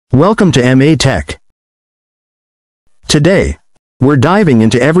Welcome to MA Tech. Today, we're diving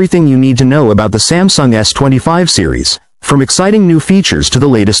into everything you need to know about the Samsung S25 series, from exciting new features to the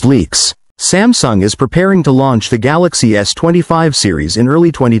latest leaks. Samsung is preparing to launch the Galaxy S25 series in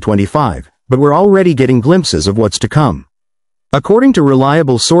early 2025, but we're already getting glimpses of what's to come. According to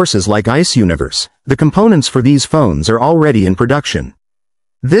reliable sources like Ice Universe, the components for these phones are already in production.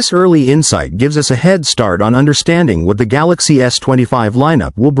 This early insight gives us a head start on understanding what the Galaxy S25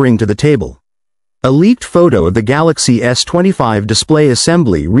 lineup will bring to the table. A leaked photo of the Galaxy S25 display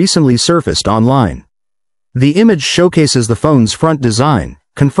assembly recently surfaced online. The image showcases the phone's front design,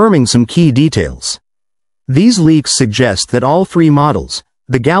 confirming some key details. These leaks suggest that all three models,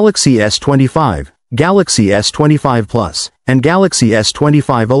 the Galaxy S25, Galaxy S25 Plus, and Galaxy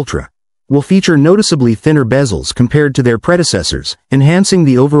S25 Ultra, will feature noticeably thinner bezels compared to their predecessors, enhancing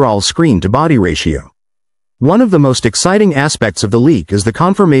the overall screen-to-body ratio. One of the most exciting aspects of the leak is the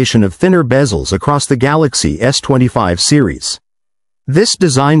confirmation of thinner bezels across the Galaxy S25 series. This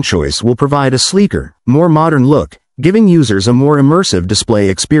design choice will provide a sleeker, more modern look, giving users a more immersive display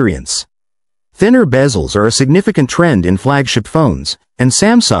experience. Thinner bezels are a significant trend in flagship phones, and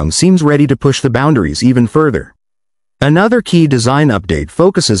Samsung seems ready to push the boundaries even further. Another key design update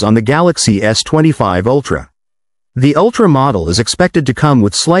focuses on the Galaxy S25 Ultra. The Ultra model is expected to come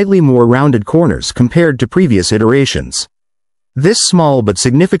with slightly more rounded corners compared to previous iterations. This small but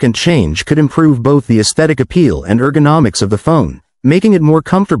significant change could improve both the aesthetic appeal and ergonomics of the phone, making it more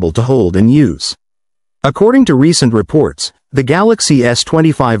comfortable to hold and use. According to recent reports, the Galaxy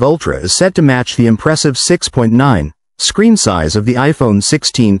S25 Ultra is set to match the impressive 6.9 screen size of the iPhone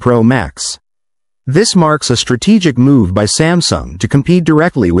 16 Pro Max. This marks a strategic move by Samsung to compete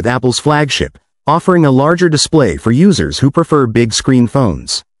directly with Apple's flagship, offering a larger display for users who prefer big-screen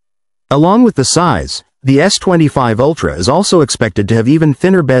phones. Along with the size, the S25 Ultra is also expected to have even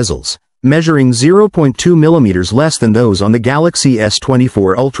thinner bezels, measuring 0.2 mm less than those on the Galaxy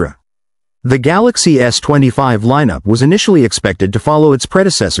S24 Ultra. The Galaxy S25 lineup was initially expected to follow its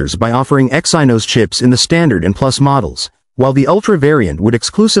predecessors by offering Exynos chips in the Standard and Plus models, while the Ultra variant would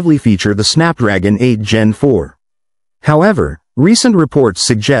exclusively feature the Snapdragon 8 Gen 4. However, recent reports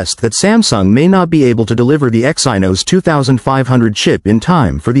suggest that Samsung may not be able to deliver the Exynos 2500 chip in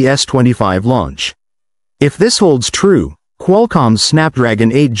time for the S25 launch. If this holds true, Qualcomm's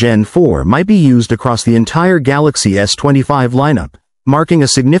Snapdragon 8 Gen 4 might be used across the entire Galaxy S25 lineup, marking a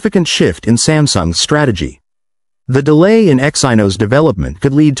significant shift in Samsung's strategy. The delay in Exynos development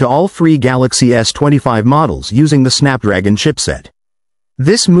could lead to all three Galaxy S25 models using the Snapdragon chipset.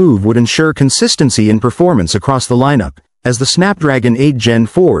 This move would ensure consistency in performance across the lineup, as the Snapdragon 8 Gen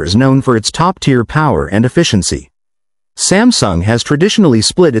 4 is known for its top-tier power and efficiency. Samsung has traditionally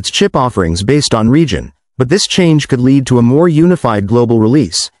split its chip offerings based on region, but this change could lead to a more unified global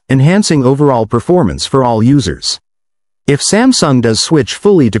release, enhancing overall performance for all users. If Samsung does switch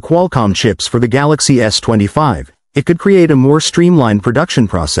fully to Qualcomm chips for the Galaxy S25, it could create a more streamlined production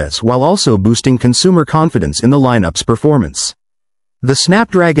process while also boosting consumer confidence in the lineup's performance. The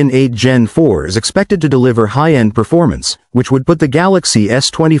Snapdragon 8 Gen 4 is expected to deliver high-end performance, which would put the Galaxy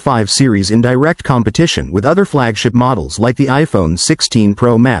S25 series in direct competition with other flagship models like the iPhone 16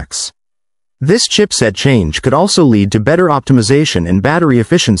 Pro Max. This chipset change could also lead to better optimization and battery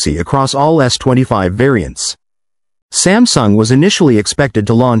efficiency across all S25 variants. Samsung was initially expected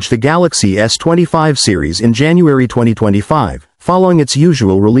to launch the Galaxy S25 series in January 2025, following its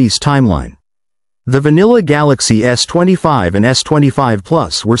usual release timeline. The vanilla Galaxy S25 and S25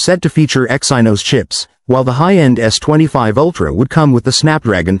 Plus were set to feature Exynos chips, while the high-end S25 Ultra would come with the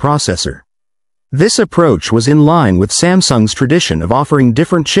Snapdragon processor. This approach was in line with Samsung's tradition of offering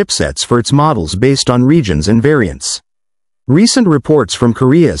different chipsets for its models based on regions and variants. Recent reports from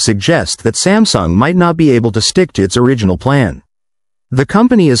Korea suggest that Samsung might not be able to stick to its original plan. The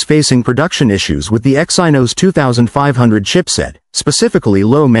company is facing production issues with the Exynos 2500 chipset, specifically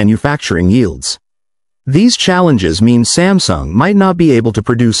low manufacturing yields. These challenges mean Samsung might not be able to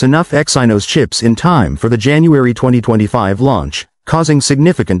produce enough Exynos chips in time for the January 2025 launch, causing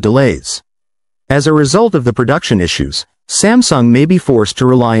significant delays. As a result of the production issues, Samsung may be forced to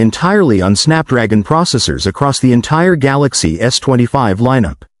rely entirely on Snapdragon processors across the entire Galaxy S25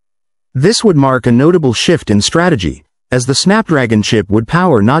 lineup. This would mark a notable shift in strategy, as the Snapdragon chip would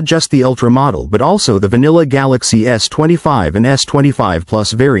power not just the Ultra model but also the vanilla Galaxy S25 and S25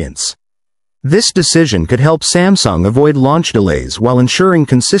 Plus variants. This decision could help Samsung avoid launch delays while ensuring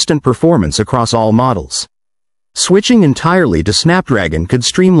consistent performance across all models. Switching entirely to Snapdragon could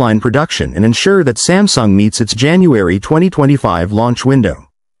streamline production and ensure that Samsung meets its January 2025 launch window.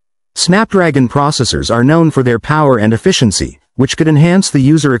 Snapdragon processors are known for their power and efficiency, which could enhance the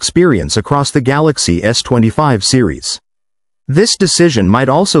user experience across the Galaxy S25 series. This decision might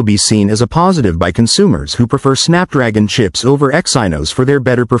also be seen as a positive by consumers who prefer Snapdragon chips over Exynos for their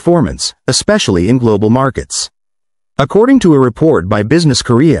better performance, especially in global markets. According to a report by Business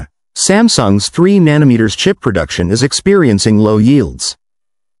Korea, Samsung's 3nm chip production is experiencing low yields.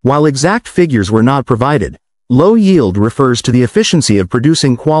 While exact figures were not provided, low yield refers to the efficiency of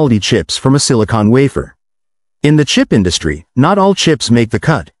producing quality chips from a silicon wafer. In the chip industry, not all chips make the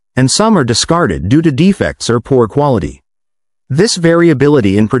cut, and some are discarded due to defects or poor quality. This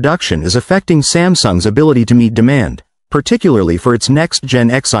variability in production is affecting Samsung's ability to meet demand, particularly for its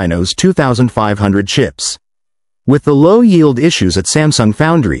next-gen Exynos 2500 chips. With the low-yield issues at Samsung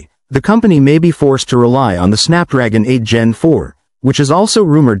Foundry, the company may be forced to rely on the Snapdragon 8 Gen 4, which is also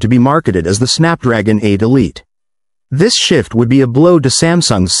rumored to be marketed as the Snapdragon 8 Elite. This shift would be a blow to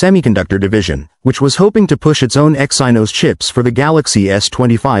Samsung's semiconductor division, which was hoping to push its own Exynos chips for the Galaxy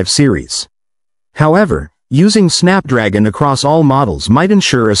S25 series. However, using Snapdragon across all models might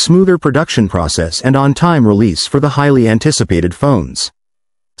ensure a smoother production process and on-time release for the highly anticipated phones.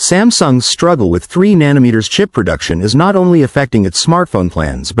 Samsung's struggle with 3nm chip production is not only affecting its smartphone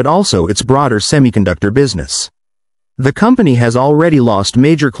plans but also its broader semiconductor business. The company has already lost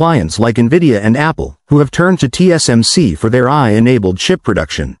major clients like Nvidia and Apple, who have turned to TSMC for their AI-enabled chip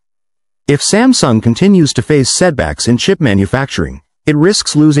production. If Samsung continues to face setbacks in chip manufacturing, it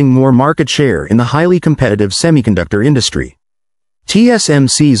risks losing more market share in the highly competitive semiconductor industry.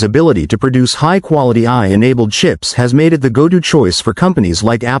 TSMC's ability to produce high-quality AI-enabled chips has made it the go-to choice for companies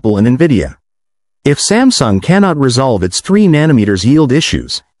like Apple and Nvidia. If Samsung cannot resolve its 3nm yield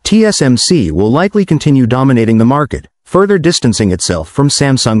issues, TSMC will likely continue dominating the market, further distancing itself from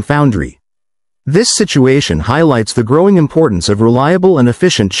Samsung Foundry. This situation highlights the growing importance of reliable and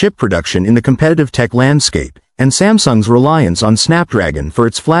efficient chip production in the competitive tech landscape, and Samsung's reliance on Snapdragon for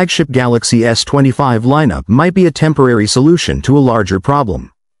its flagship Galaxy S25 lineup might be a temporary solution to a larger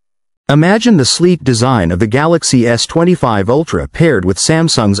problem. Imagine the sleek design of the Galaxy S25 Ultra paired with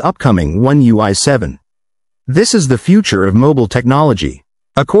Samsung's upcoming One UI 7. This is the future of mobile technology.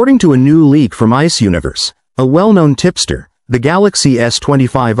 According to a new leak from Ice Universe, a well-known tipster, the Galaxy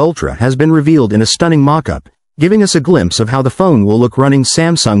S25 Ultra has been revealed in a stunning mock-up, giving us a glimpse of how the phone will look running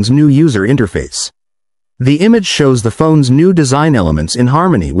Samsung's new user interface. The image shows the phone's new design elements in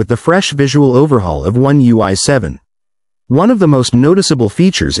harmony with the fresh visual overhaul of One UI 7. One of the most noticeable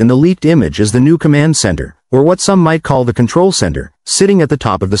features in the leaked image is the new command center, or what some might call the control center, sitting at the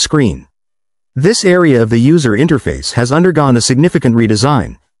top of the screen. This area of the user interface has undergone a significant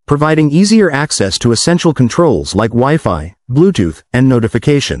redesign, providing easier access to essential controls like Wi-Fi, Bluetooth, and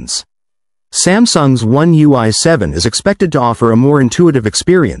notifications. Samsung's One UI 7 is expected to offer a more intuitive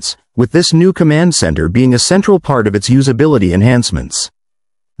experience, with this new command center being a central part of its usability enhancements.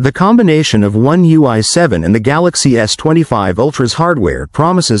 The combination of One UI 7 and the Galaxy S25 Ultra's hardware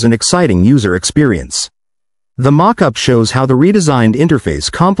promises an exciting user experience. The mock-up shows how the redesigned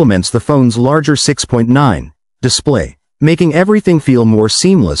interface complements the phone's larger 6.9 display, making everything feel more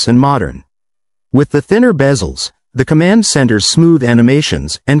seamless and modern. With the thinner bezels, the command center's smooth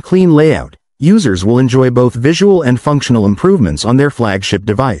animations, and clean layout, users will enjoy both visual and functional improvements on their flagship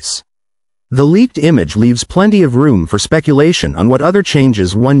device. The leaked image leaves plenty of room for speculation on what other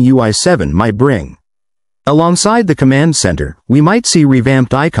changes One UI 7 might bring. Alongside the command center, we might see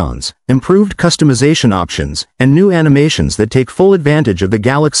revamped icons, improved customization options, and new animations that take full advantage of the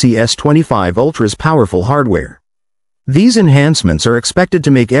Galaxy S25 Ultra's powerful hardware. These enhancements are expected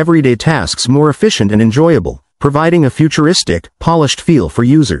to make everyday tasks more efficient and enjoyable, providing a futuristic, polished feel for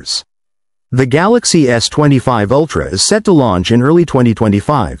users. The Galaxy S25 Ultra is set to launch in early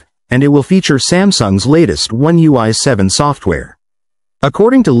 2025, and it will feature Samsung's latest One UI 7 software.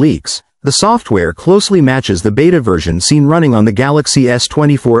 According to leaks, the software closely matches the beta version seen running on the Galaxy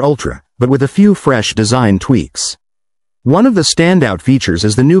S24 Ultra, but with a few fresh design tweaks. One of the standout features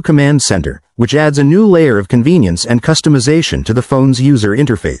is the new command center, which adds a new layer of convenience and customization to the phone's user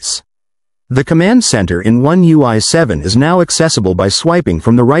interface. The command center in One UI 7 is now accessible by swiping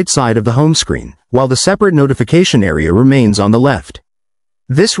from the right side of the home screen, while the separate notification area remains on the left.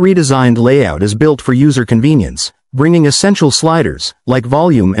 This redesigned layout is built for user convenience, bringing essential sliders, like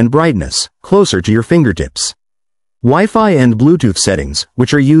volume and brightness, closer to your fingertips. Wi-Fi and Bluetooth settings,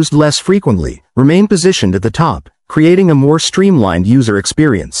 which are used less frequently, remain positioned at the top, creating a more streamlined user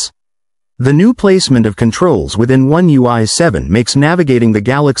experience. The new placement of controls within One UI 7 makes navigating the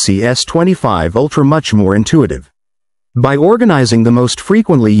Galaxy S25 Ultra much more intuitive. By organizing the most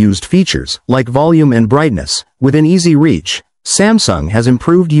frequently used features, like volume and brightness, within easy reach, Samsung has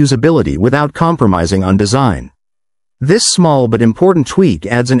improved usability without compromising on design. This small but important tweak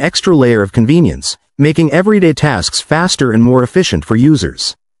adds an extra layer of convenience, making everyday tasks faster and more efficient for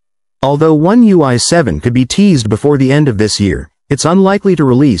users. Although One UI 7 could be teased before the end of this year, it's unlikely to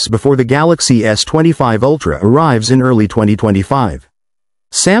release before the Galaxy S25 Ultra arrives in early 2025.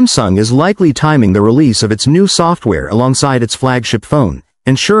 Samsung is likely timing the release of its new software alongside its flagship phone,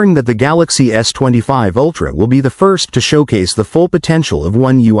 ensuring that the Galaxy S25 Ultra will be the first to showcase the full potential of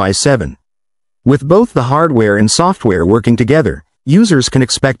One UI 7. With both the hardware and software working together, users can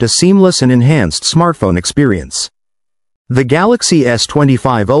expect a seamless and enhanced smartphone experience. The Galaxy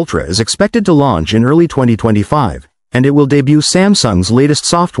S25 Ultra is expected to launch in early 2025, and it will debut Samsung's latest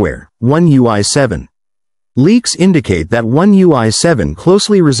software, One UI 7. Leaks indicate that One UI 7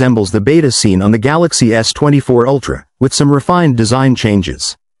 closely resembles the beta seen on the Galaxy S24 Ultra, with some refined design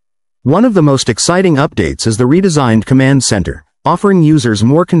changes. One of the most exciting updates is the redesigned Command Center, offering users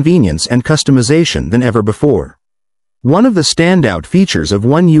more convenience and customization than ever before. One of the standout features of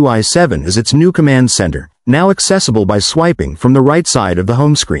One UI 7 is its new Command Center, now accessible by swiping from the right side of the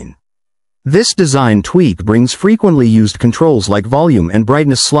home screen. This design tweak brings frequently used controls like volume and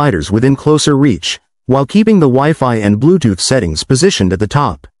brightness sliders within closer reach, while keeping the Wi-Fi and Bluetooth settings positioned at the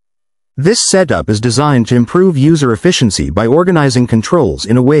top. This setup is designed to improve user efficiency by organizing controls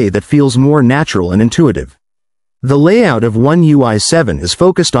in a way that feels more natural and intuitive. The layout of One UI 7 is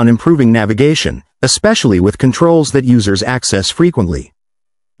focused on improving navigation, especially with controls that users access frequently.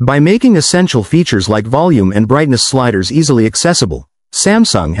 By making essential features like volume and brightness sliders easily accessible,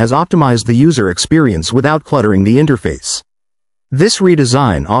 Samsung has optimized the user experience without cluttering the interface. This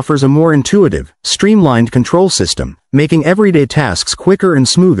redesign offers a more intuitive, streamlined control system, making everyday tasks quicker and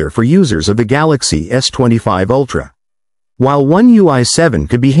smoother for users of the Galaxy S25 Ultra. While One UI 7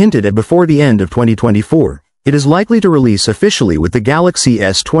 could be hinted at before the end of 2024, it is likely to release officially with the Galaxy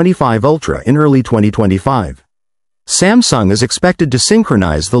S25 Ultra in early 2025. Samsung is expected to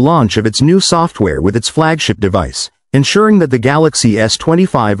synchronize the launch of its new software with its flagship device, ensuring that the Galaxy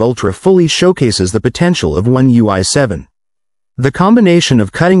S25 Ultra fully showcases the potential of One UI 7. The combination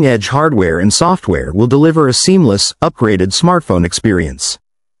of cutting-edge hardware and software will deliver a seamless, upgraded smartphone experience.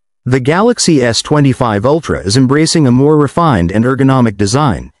 The Galaxy S25 Ultra is embracing a more refined and ergonomic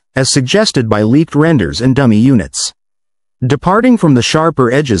design, as suggested by leaked renders and dummy units. Departing from the sharper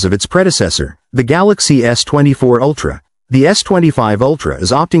edges of its predecessor, the Galaxy S24 Ultra, the S25 Ultra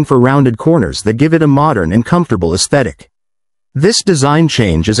is opting for rounded corners that give it a modern and comfortable aesthetic. This design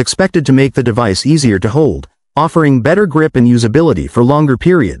change is expected to make the device easier to hold, offering better grip and usability for longer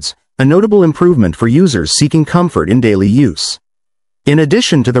periods, a notable improvement for users seeking comfort in daily use. In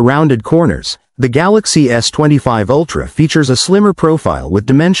addition to the rounded corners, the Galaxy S25 Ultra features a slimmer profile with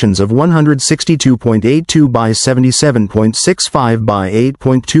dimensions of 162.82 by 77.65 by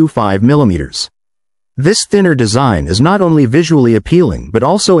 8.25 mm. This thinner design is not only visually appealing but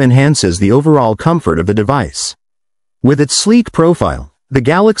also enhances the overall comfort of the device. With its sleek profile, the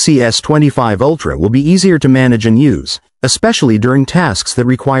Galaxy S25 Ultra will be easier to manage and use, especially during tasks that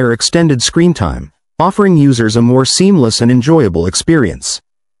require extended screen time, offering users a more seamless and enjoyable experience.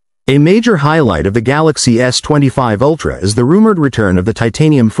 A major highlight of the Galaxy S25 Ultra is the rumored return of the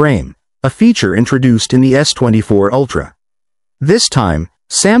titanium frame, a feature introduced in the S24 Ultra. This time,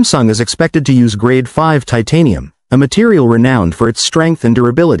 Samsung is expected to use grade 5 titanium, a material renowned for its strength and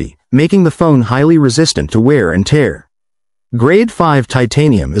durability, making the phone highly resistant to wear and tear. Grade 5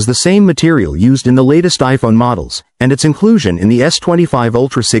 titanium is the same material used in the latest iPhone models, and its inclusion in the S25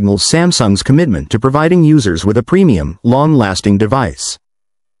 Ultra signals Samsung's commitment to providing users with a premium, long-lasting device.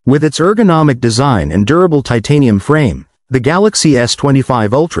 With its ergonomic design and durable titanium frame, the Galaxy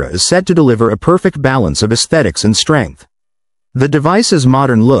S25 Ultra is set to deliver a perfect balance of aesthetics and strength. The device's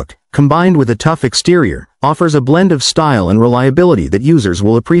modern look, combined with a tough exterior, offers a blend of style and reliability that users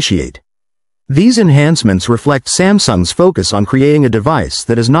will appreciate. These enhancements reflect Samsung's focus on creating a device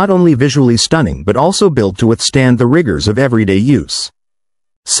that is not only visually stunning but also built to withstand the rigors of everyday use.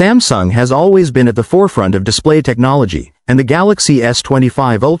 Samsung has always been at the forefront of display technology, and the Galaxy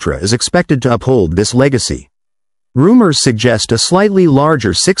S25 Ultra is expected to uphold this legacy. Rumors suggest a slightly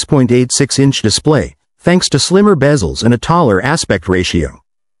larger 6.86-inch display, thanks to slimmer bezels and a taller aspect ratio.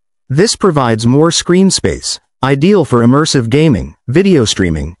 This provides more screen space, ideal for immersive gaming, video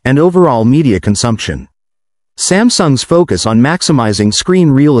streaming, and overall media consumption. Samsung's focus on maximizing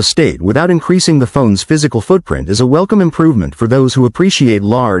screen real estate without increasing the phone's physical footprint is a welcome improvement for those who appreciate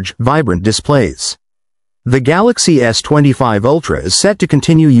large, vibrant displays. The Galaxy S25 Ultra is set to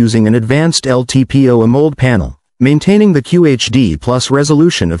continue using an advanced LTPO AMOLED panel, maintaining the QHD+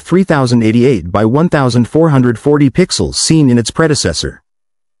 resolution of 3088 by 1440 pixels seen in its predecessor.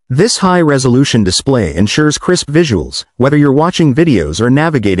 This high-resolution display ensures crisp visuals, whether you're watching videos or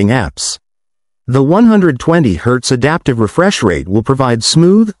navigating apps. The 120Hz adaptive refresh rate will provide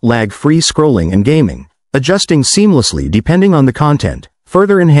smooth, lag-free scrolling and gaming, adjusting seamlessly depending on the content,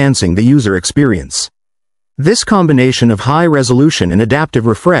 further enhancing the user experience. This combination of high resolution and adaptive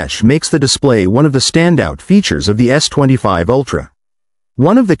refresh makes the display one of the standout features of the S25 Ultra.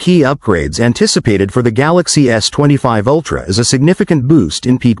 One of the key upgrades anticipated for the Galaxy S25 Ultra is a significant boost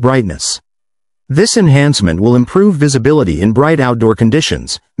in peak brightness. This enhancement will improve visibility in bright outdoor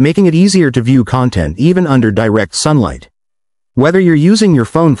conditions, making it easier to view content even under direct sunlight. Whether you're using your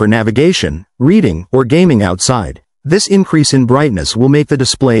phone for navigation, reading, or gaming outside, this increase in brightness will make the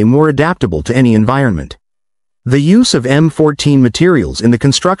display more adaptable to any environment. The use of M14 materials in the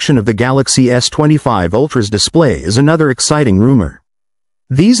construction of the Galaxy S25 Ultra's display is another exciting rumor.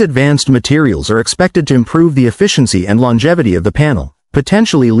 These advanced materials are expected to improve the efficiency and longevity of the panel,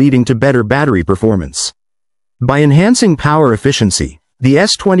 potentially leading to better battery performance. By enhancing power efficiency, the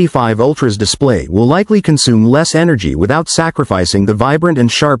S25 Ultra's display will likely consume less energy without sacrificing the vibrant and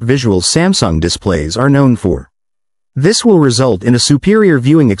sharp visuals Samsung displays are known for. This will result in a superior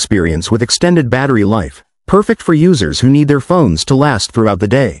viewing experience with extended battery life, perfect for users who need their phones to last throughout the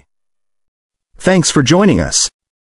day. Thanks for joining us.